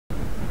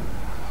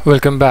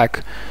Welcome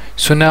back.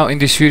 So now in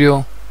this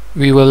video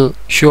we will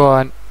show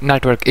a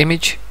network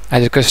image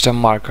as a custom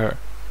marker.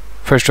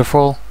 First of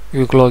all,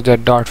 you close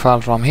that dot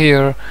file from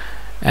here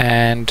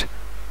and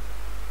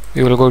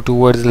we will go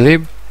towards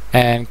lib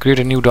and create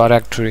a new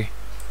directory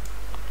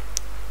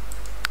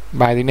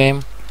by the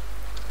name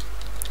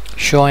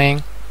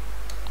showing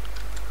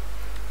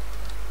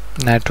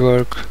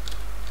network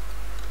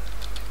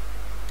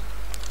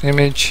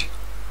image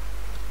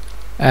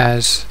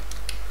as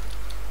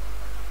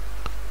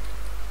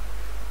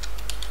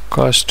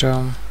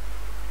custom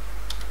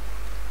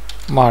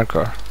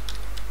marker.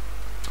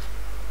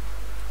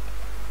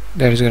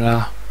 That is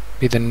gonna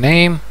be the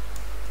name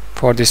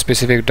for this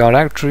specific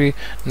directory.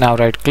 Now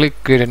right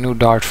click, create a new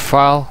dot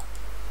file,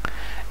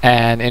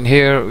 and in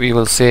here we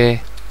will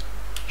say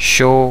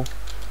show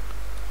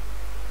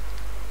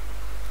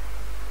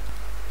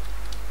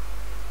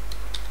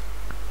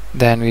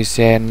then we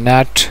say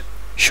net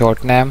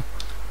short name,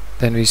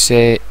 then we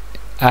say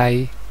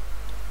img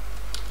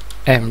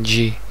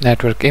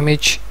network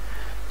image,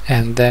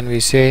 and then we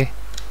say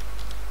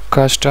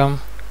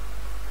custom,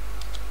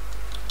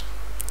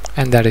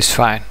 and that is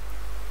fine.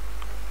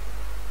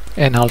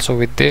 And also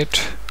with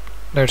it,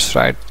 let's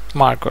write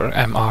marker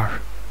mar,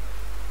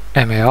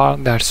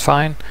 that's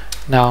fine.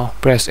 Now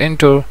press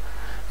enter.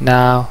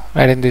 Now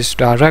right in this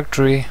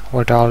directory,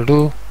 what I'll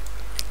do,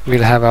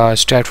 we'll have a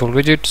stateful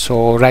widget,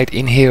 so write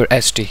in here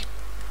st,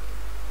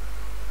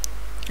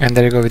 and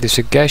there you go with the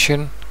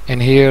suggestion. In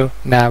here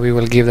now we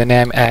will give the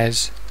name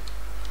as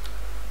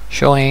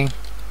showing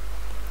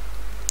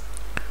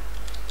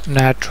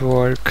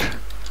network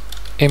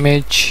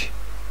image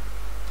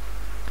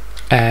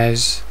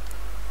as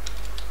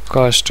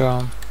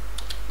custom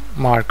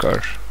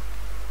marker.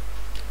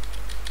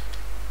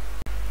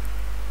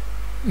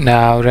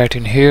 Now right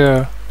in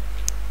here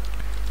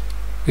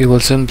we will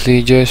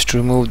simply just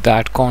remove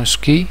that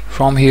const key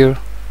from here.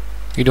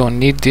 You don't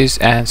need this,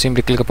 and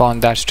simply click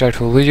upon that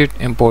stateful widget,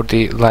 import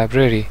the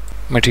library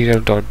material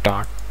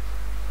dot.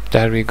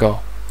 There we go.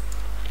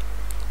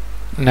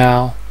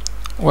 Now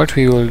what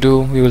we will do,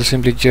 we will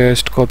simply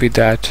just copy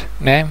that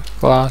name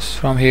class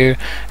from here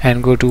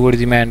and go towards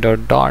the main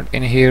dot.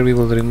 In here we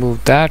will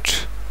remove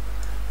that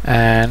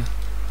and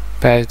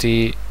paste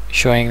the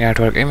showing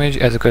network image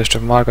as a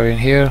custom marker in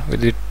here with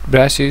the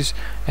braces,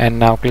 and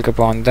now click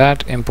upon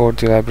that, import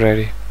the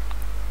library.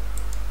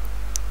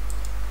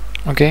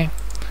 Okay,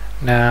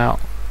 now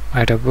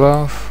right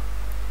above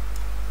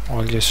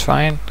all just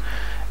fine,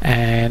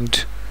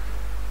 and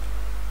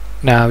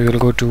now we will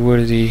go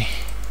towards the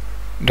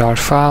dot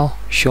file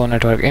show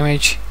network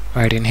image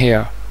right in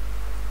here.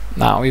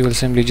 Now we will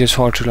simply just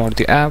hot reload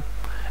the app,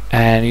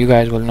 and you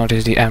guys will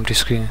notice the empty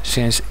screen,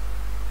 since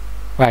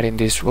right in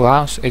this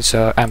house it's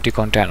a empty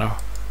container.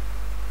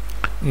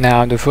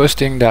 Now the first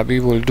thing that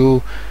we will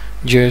do,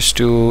 just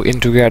to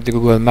integrate the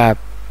Google map,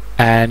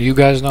 and you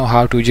guys know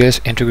how to just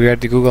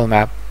integrate the Google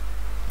map.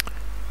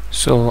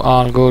 So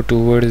I'll go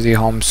towards the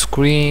home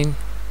screen,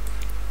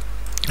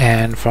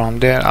 and from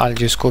there I'll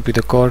just copy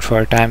the code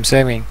for time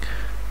saving.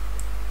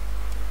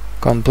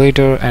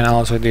 Completer and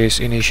also this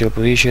initial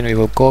position, we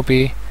will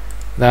copy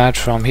that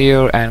from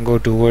here and go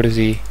towards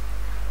the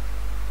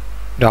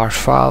dot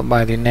file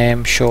by the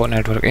name show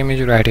network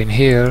image right in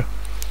here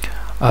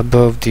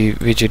above the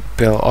widget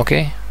bill.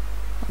 Okay,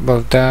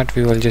 above that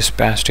we will just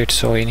paste it.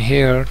 So in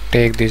here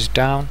take this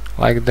down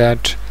like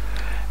that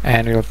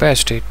and we will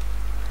paste it.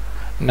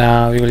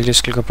 Now we will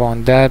just click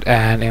upon that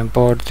and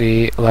import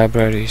the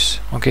libraries.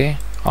 Okay,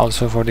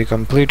 also for the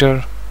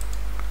completer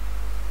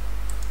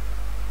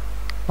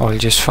all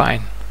just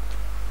fine.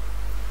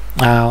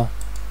 Now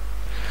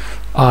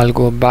I'll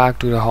go back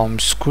to the home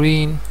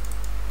screen,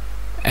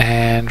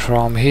 and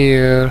from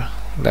here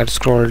let's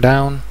scroll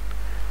down.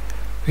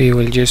 We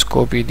will just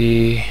copy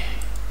the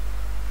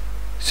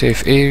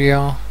safe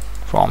area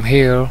from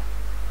here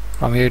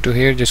to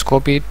here, just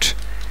copy it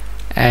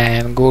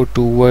and go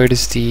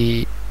towards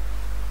the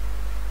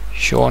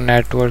show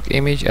network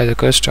image as a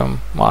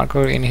custom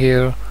marker. In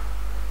here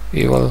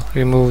we will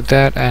remove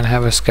that and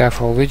have a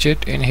scaffold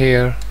widget in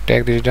here,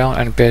 take this down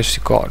and paste the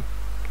code.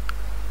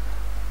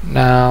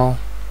 Now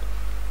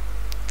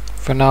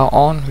from now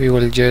on we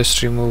will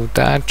just remove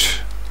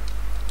that.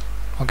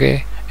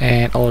 Okay,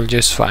 and all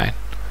just fine.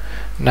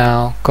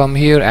 Now come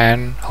here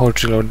and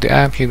hot reload the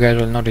app. You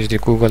guys will notice the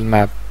Google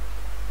map.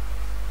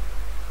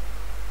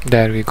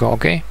 There we go.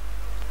 Okay,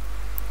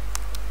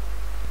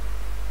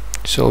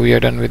 so we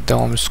are done with the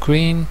home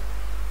screen.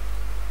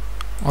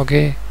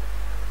 Okay,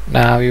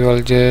 now we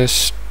will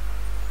just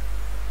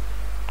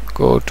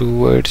go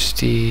towards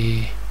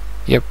the,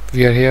 yep,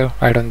 we are here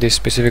right on this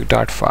specific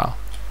dot file.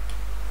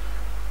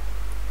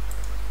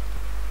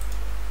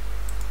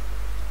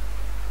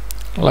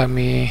 Let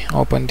me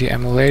open the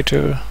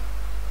emulator.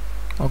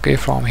 Okay,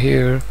 from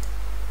here,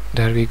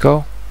 there we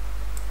go.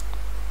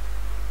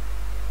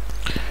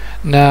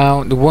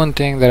 Now the one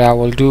thing that I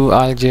will do,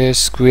 I'll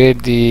just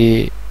create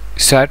the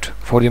set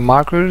for the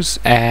markers,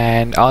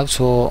 and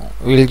also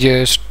we'll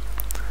just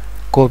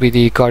copy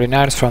the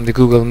coordinates from the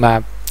Google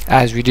map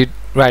as we did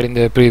right in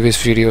the previous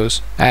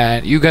videos,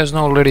 and you guys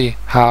know already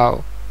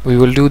how we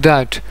will do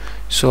that.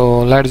 So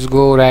let's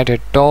go right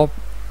at top.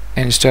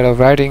 Instead of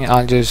writing,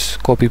 I'll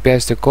just copy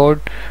paste the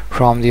code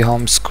from the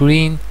home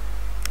screen.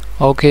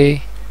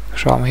 Okay,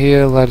 from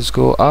here let's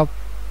go up.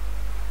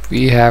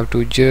 We have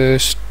to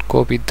just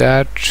copy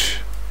that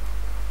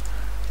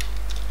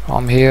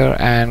from here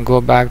and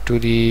go back to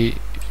the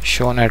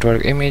show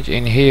network image.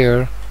 In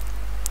here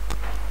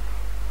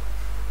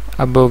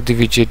above the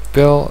widget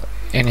bill,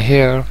 in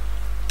here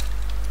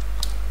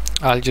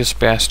I'll just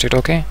paste it.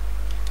 Okay,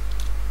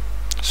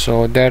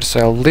 so that's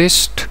a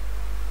list,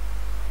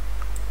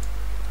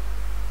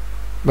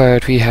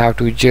 but we have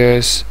to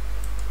just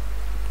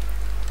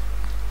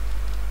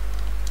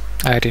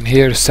add in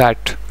here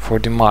set for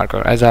the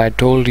marker. As I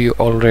told you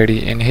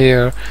already, in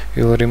here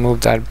we will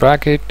remove that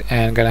bracket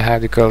and gonna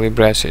have the curly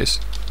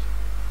braces.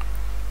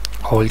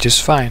 All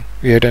just fine.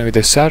 We are done with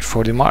the set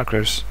for the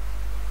markers,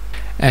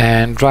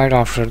 and right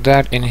after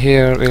that in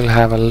here we'll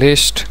have a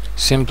list,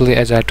 simply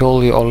as I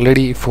told you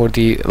already, for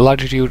the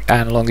latitude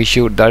and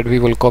longitude that we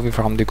will copy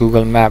from the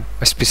Google map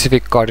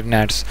specific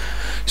coordinates.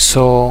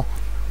 So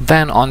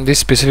then on this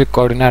specific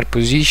coordinate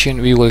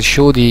position we will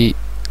show the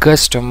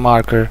custom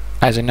marker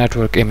as a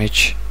network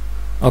image.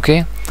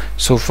 Okay,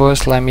 so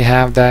first let me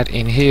have that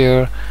in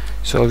here.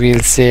 So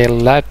we'll say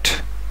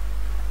lat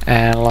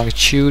and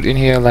longitude in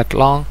here, lat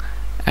long,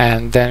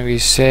 and then we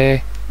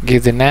say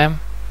give the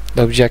name,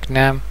 the object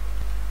name.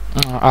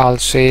 I'll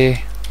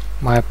say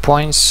my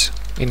points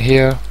in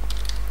here,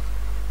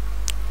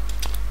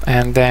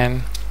 and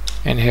then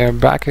in here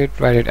bracket,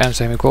 write it and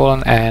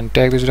semicolon, and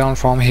take this down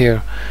from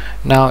here.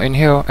 Now in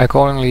here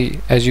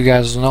accordingly, as you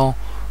guys know,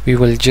 we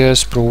will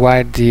just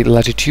provide the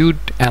latitude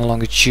and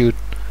longitude,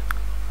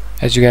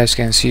 as you guys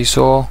can see.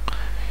 So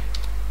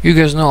you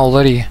guys know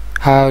already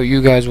how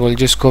you guys will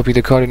just copy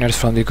the coordinates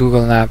from the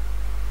Google map.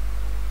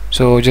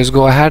 So just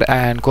go ahead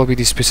and copy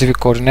the specific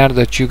coordinate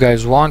that you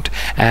guys want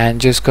and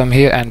just come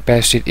here and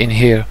paste it in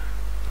here.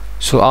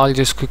 So I'll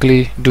just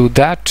quickly do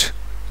that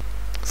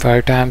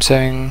for time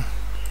saving.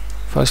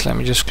 First let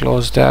me just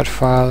close that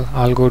file.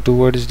 I'll go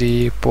towards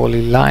the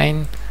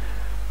polyline.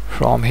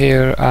 From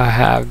here I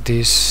have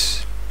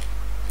these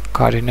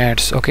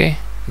coordinates. Okay,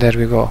 there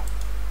we go.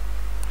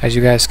 As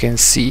you guys can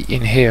see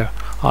in here,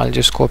 I'll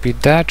just copy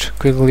that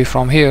quickly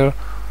from here,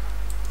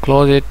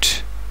 close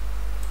it,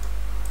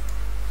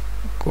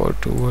 go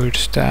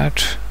towards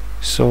that.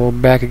 So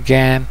back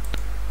again,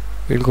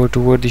 we'll go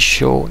toward the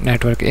show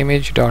network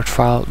image dot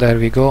file. There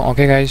we go.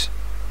 Okay guys,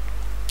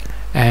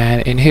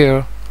 and in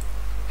here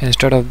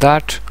instead of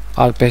that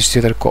I'll paste the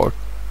other code.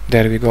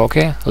 There we go.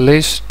 Okay,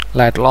 list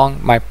lat long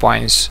my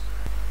points.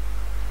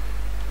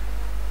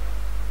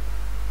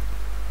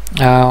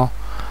 Now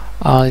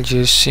I'll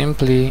just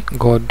simply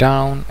go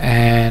down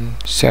and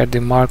set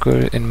the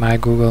marker in my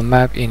Google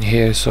map in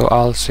here. So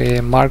I'll say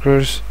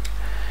markers,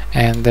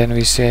 and then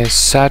we say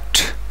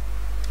set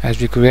as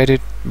we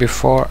created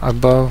before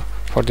above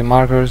for the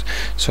markers.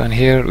 So in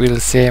here we'll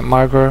say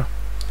marker,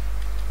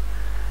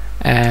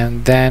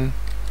 and then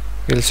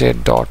we'll say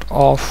dot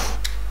off.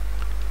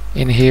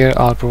 In here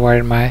I'll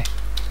provide my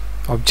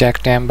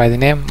object name by the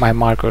name my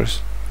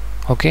markers.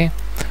 Okay,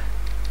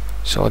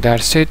 so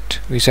that's it.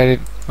 We set it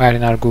right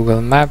in our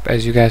Google map,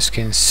 as you guys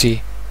can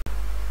see.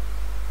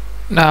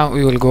 Now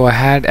we will go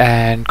ahead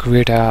and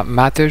create a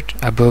method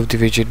above the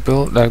widget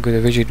build. That'll be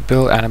the widget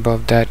build, and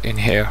above that in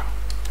here,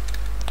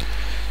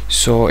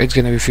 so it's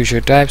gonna be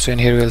future type. So in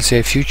here we'll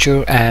say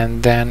future,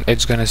 and then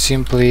it's gonna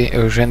simply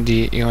run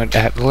the unit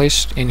at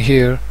list in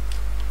here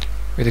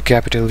with a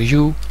capital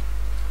U.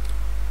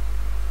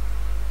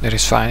 That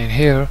is fine in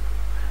here,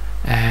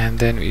 and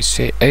then we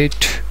say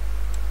 8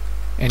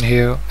 in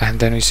here, and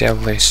then we say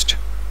list.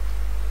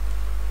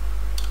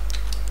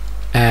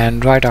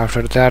 And right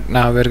after that,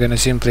 now we're gonna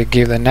simply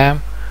give the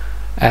name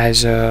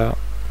as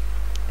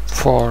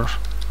for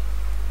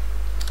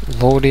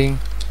loading.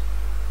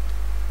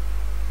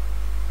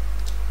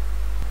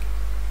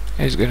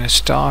 It's gonna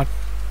start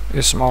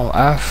a small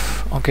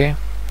f. Okay,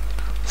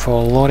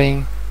 for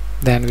loading,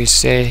 then we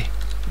say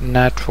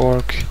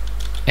network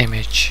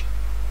image.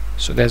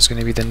 So that's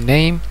gonna be the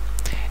name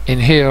in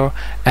here,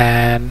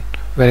 and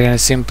we're gonna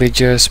simply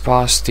just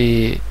pass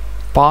the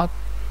path.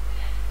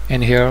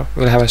 In here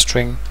we'll have a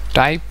string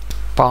type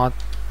path.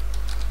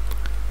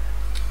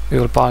 We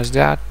will pass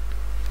that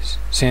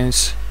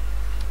since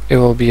it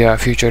will be a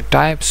future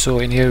type. So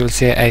in here we'll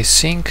say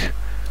async,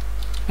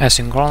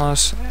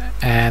 asynchronous,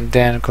 and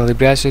then curly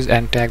braces,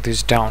 and tag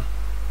this down.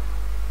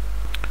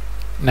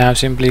 Now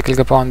simply click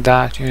upon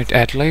that unit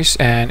at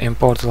list and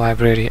import the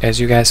library. As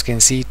you guys can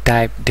see,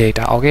 type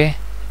data. Okay,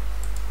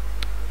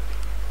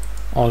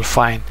 all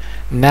fine.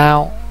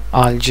 Now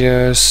I'll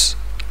just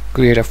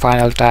create a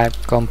final type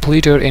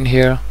completer in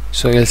here.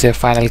 So you'll say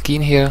final key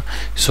in here,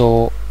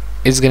 so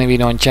it's going to be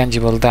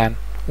non-changeable. Then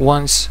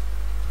once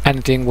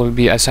anything will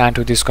be assigned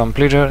to this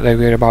completer that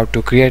we're about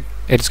to create,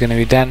 it's going to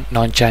be then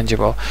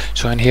non-changeable.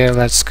 So in here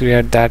let's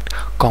create that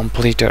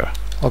completer.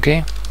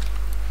 Okay,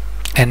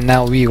 and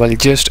now we will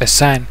just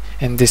assign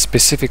in this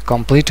specific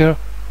completer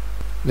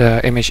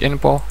the image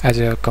info as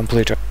a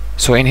completer.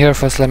 So in here,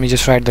 first let me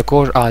just write the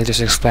code. I'll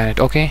just explain it.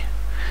 Okay,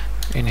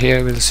 in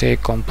here we'll say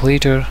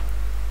completer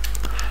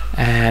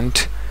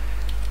and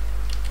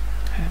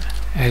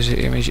as a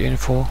image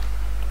info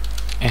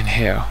in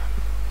here.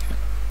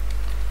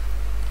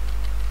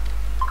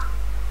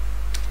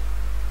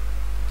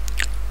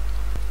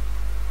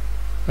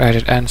 Write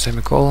it and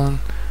semicolon.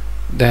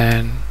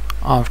 Then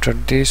after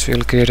this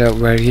we'll create a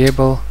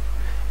variable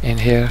in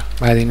here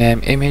by the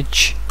name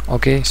image.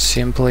 Okay,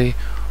 simply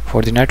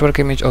for the network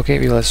image. Okay,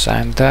 we'll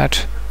assign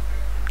that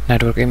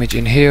network image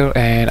in here,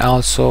 and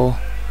also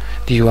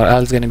the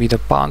URL is going to be the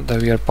path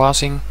that we are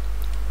passing.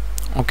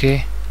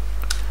 Okay,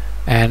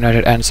 and write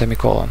it and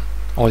semicolon.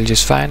 All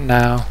just fine.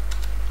 Now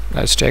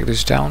let's take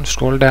this down,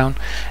 scroll down,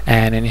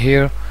 and in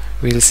here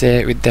we'll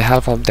say with the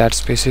help of that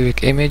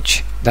specific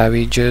image that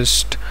we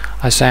just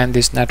assign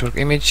this network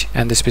image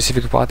and the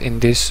specific path in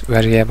this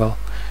variable.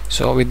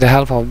 So with the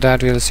help of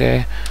that we'll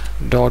say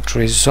dot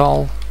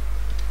resolve.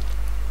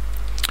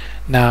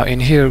 Now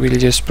in here we'll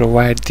just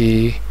provide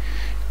the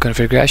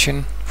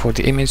configuration for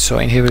the image. So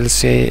in here we'll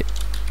say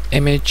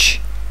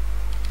image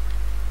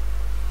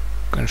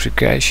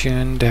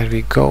configuration. There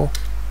we go.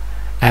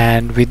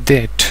 And with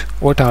that,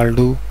 what I'll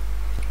do,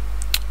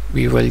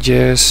 we will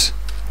just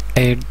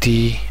add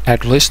the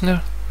add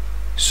listener.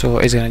 So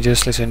it's gonna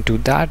just listen to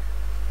that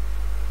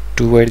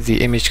toward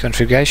the image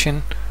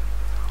configuration.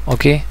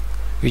 Okay,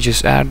 we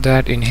just add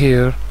that in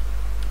here,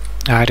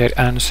 add it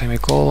and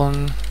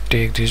semicolon,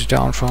 take this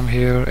down from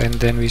here, and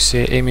then we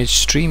say image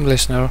stream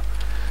listener.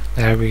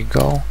 There we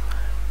go.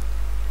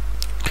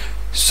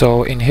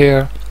 So in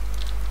here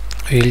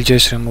we'll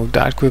just remove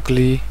that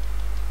quickly.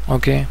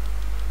 Okay,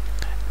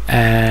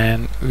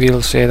 and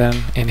we'll say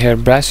then in here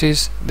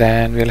braces,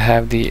 then we'll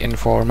have the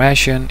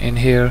information in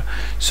here.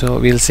 So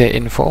we'll say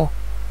info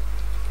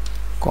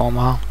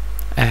comma,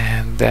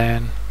 and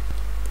then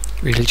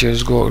we'll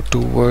just go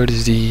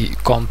towards the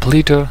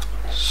completer.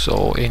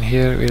 So in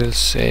here we'll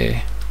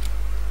say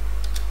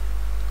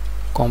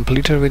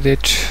completer with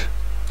it,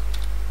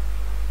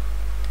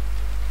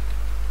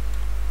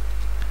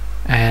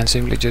 and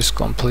simply just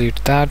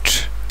complete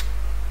that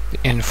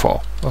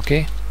info.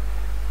 Okay,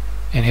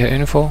 in here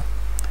info,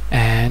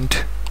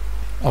 and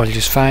all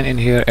just fine. In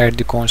here add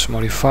the const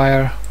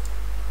modifier,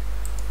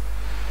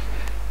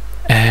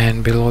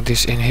 and below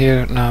this in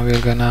here now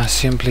we're gonna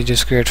simply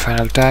just create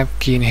final type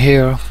key in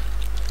here,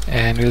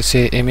 and we'll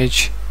say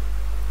image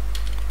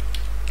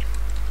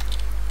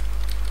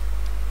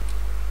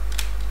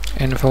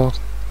info,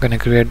 gonna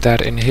create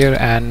that in here,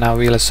 and now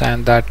we'll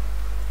assign that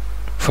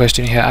first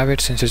in here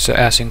await, since it's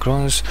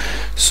asynchronous.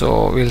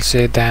 So we'll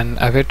say then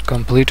await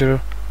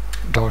completer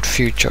dot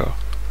future,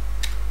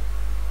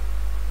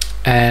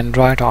 and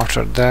right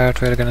after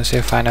that we're gonna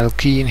say final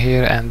key in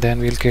here, and then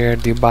we'll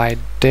create the byte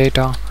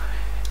data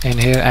in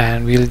here,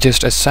 and we'll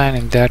just assign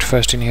in that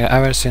first in here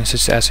await, since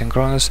it's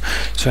asynchronous.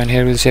 So in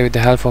here we'll say with the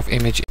help of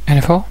image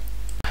info,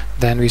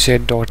 then we say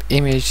dot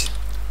image,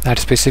 that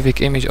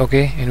specific image,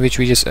 okay, in which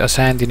we just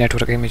assign the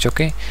network image.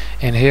 Okay,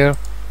 in here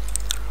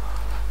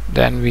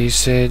then we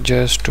say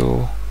just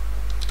to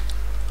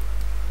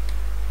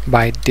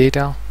byte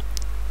data.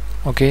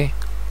 Okay,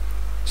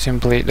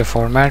 simply the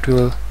format, we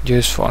will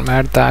just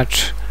format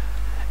that,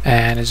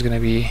 and it's gonna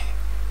be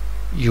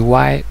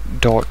UI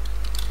dot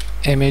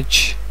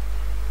image.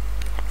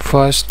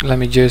 First let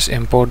me just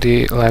import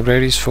the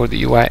libraries for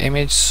the UI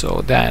image,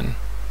 so then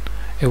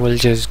it will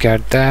just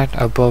get that.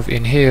 Above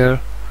in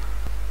here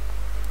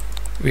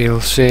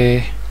we'll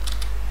say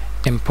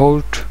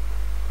import,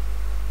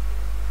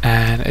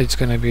 and it's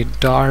gonna be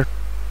dart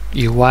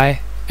UI,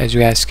 as you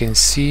guys can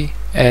see,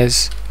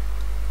 as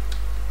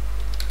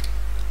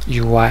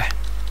UI.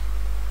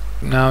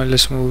 Now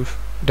let's move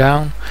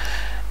down,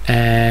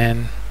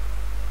 and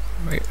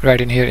right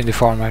in here in the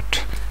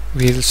format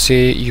we'll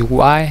say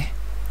UI,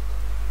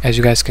 as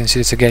you guys can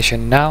see it's a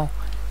Gaussian. Now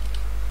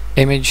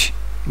image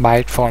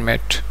byte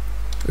format,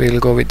 we'll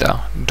go with the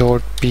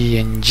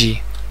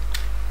 .png.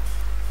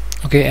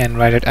 Okay, and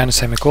write it and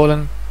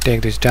semicolon,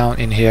 take this down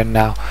in here.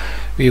 Now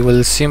we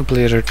will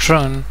simply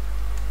return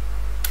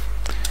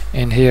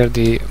in here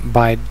the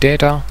byte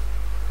data,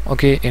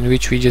 okay, in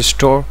which we just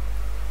store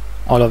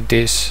all of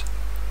this.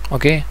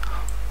 Okay,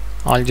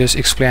 I'll just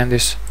explain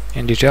this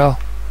in detail.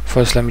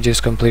 First let me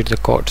just complete the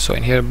code. So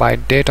in here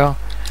byte data,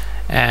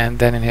 and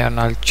then in here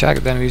null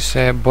check, then we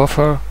say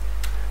buffer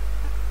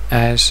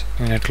as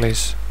unit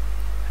list.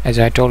 As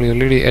I told you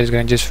already, it's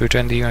going to just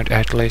return the unit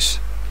at list,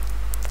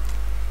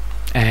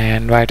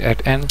 and write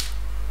at end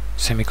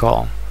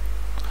semicolon.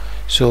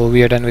 So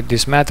we are done with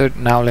this method.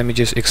 Now let me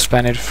just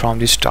explain it from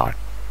the start.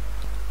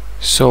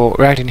 So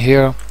right in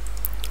here,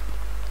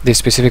 this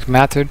specific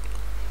method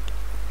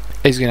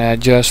is gonna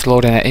just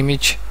load an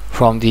image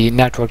from the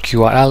network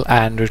URL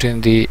and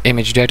return the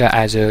image data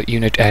as a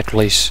unit at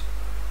list.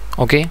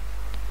 Okay,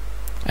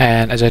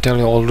 and as I told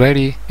you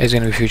already, it's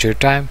gonna be future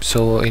time.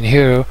 So in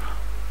here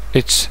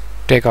it's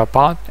take our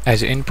path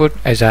as input,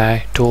 as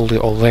I told you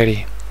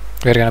already.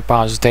 We're gonna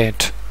pass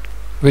that,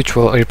 which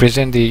will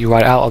represent the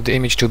URL of the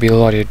image to be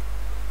loaded.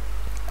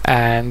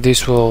 and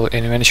this will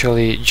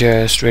eventually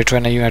just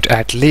return a unit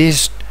at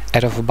least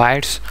 8 of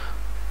bytes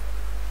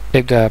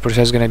if the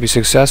process is going to be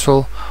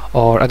successful,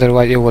 or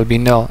otherwise it will be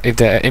null if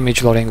the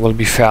image loading will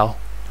be fail.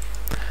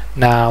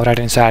 Now right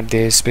inside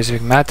this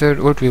specific method,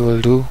 what we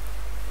will do,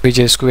 we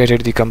just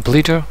created the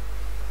completer,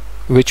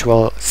 which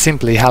will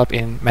simply help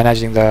in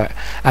managing the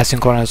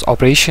asynchronous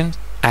operation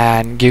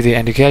and give the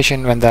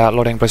indication when the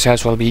loading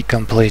process will be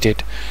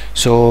completed.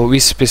 So we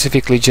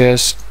specifically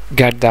just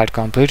get that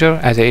completer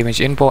as an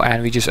image info,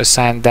 and we just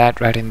assign that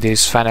right in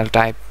this final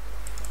type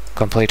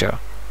completer.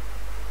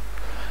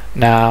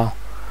 Now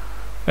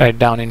right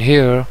down in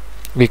here,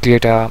 we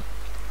create a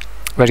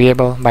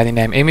variable by the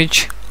name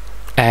image,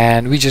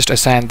 and we just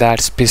assign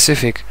that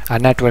specific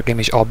network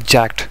image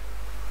object,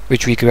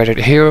 which we created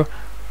here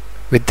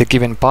with the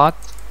given path.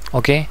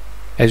 Okay,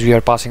 as we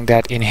are passing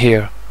that in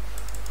here,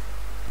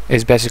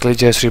 is basically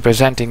just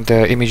representing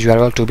the image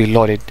URL to be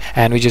loaded,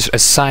 and we just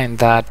assign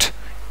that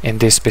in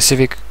this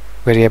specific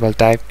variable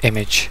type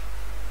image.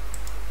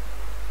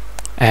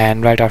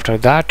 And right after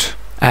that,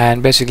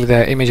 and basically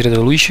the image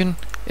resolution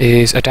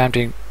is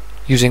attempting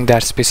using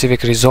that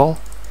specific resolve,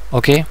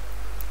 okay,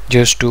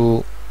 just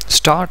to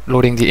start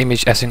loading the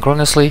image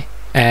asynchronously.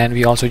 And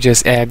we also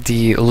just add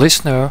the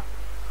listener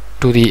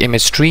to the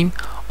image stream.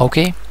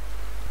 Okay,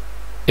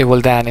 it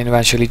will then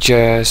eventually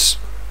just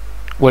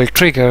will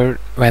trigger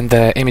when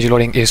the image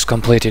loading is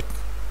completed,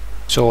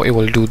 so it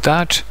will do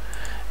that.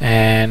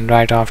 And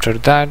right after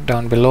that,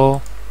 down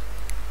below,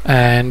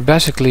 and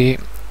basically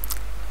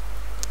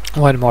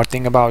one more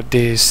thing about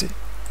this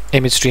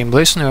image stream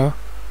listener,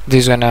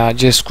 this is gonna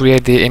just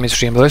create the image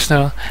stream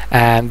listener,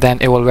 and then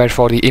it will wait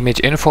for the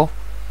image info,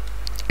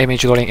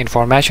 image loading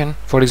information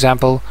for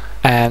example,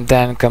 and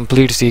then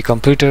completes the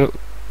completer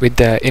with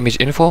the image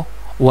info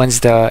once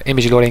the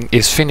image loading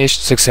is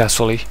finished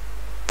successfully.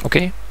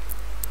 Okay,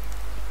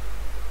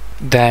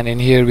 then in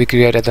here we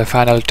created the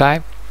final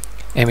type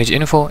image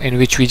info, in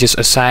which we just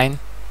assign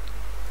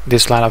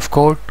this line of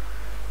code.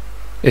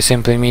 It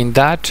simply means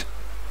that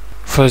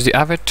first the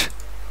await,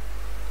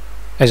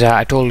 as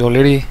I told you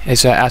already,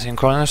 is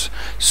asynchronous,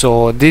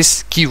 so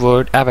this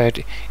keyword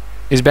await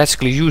is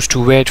basically used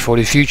to wait for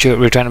the future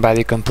returned by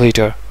the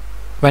completer.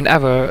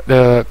 Whenever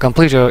the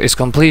completer is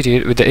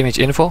completed with the image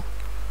info,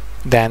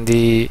 then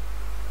the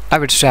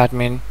await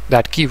statement,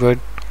 that keyword,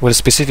 will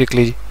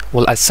specifically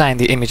assign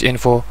the image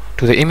info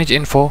to the image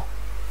info.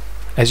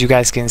 As you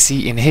guys can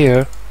see in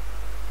here,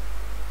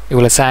 it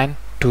will assign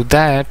to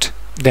that.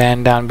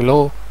 Then down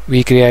below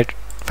we create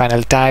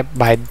final type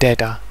by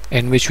data,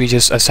 in which we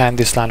just assign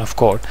this line of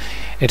code.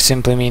 It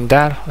simply means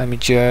that, let me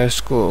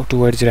just go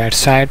towards the right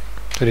side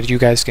so that you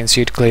guys can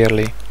see it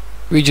clearly.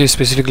 We just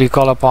specifically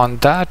call upon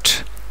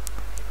that.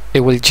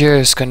 It will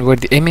just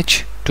convert the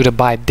image to the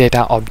byte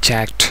data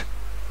object,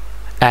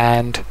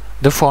 and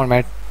the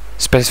format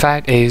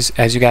specified is,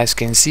 as you guys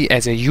can see,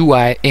 as a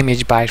UI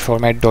image byte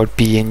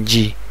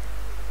format.png.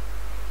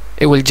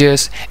 It will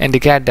just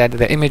indicate that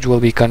the image will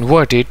be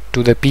converted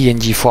to the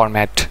PNG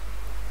format,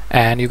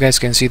 and you guys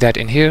can see that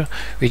in here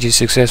we just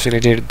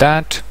successfully did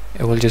that.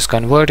 It will just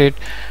convert it,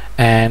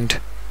 and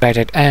right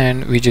at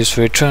end we just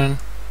return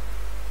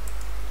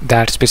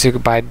that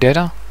specific byte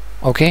data,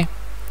 okay,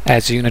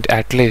 as a unit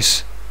at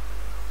least,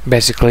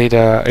 basically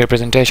the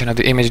representation of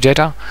the image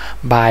data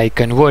by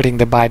converting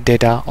the byte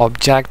data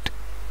object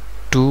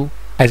to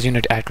as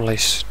unit at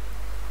least.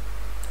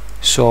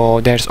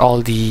 So that's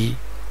all the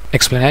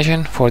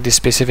explanation for this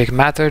specific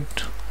method.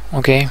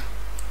 Okay,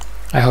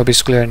 I hope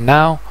it's clear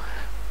now.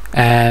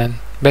 And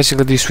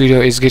basically this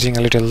video is getting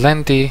a little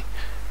lengthy,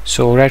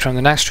 so right from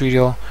the next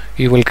video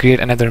we will create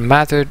another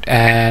method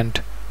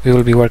and we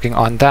will be working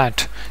on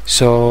that.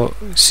 So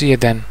see you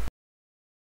then.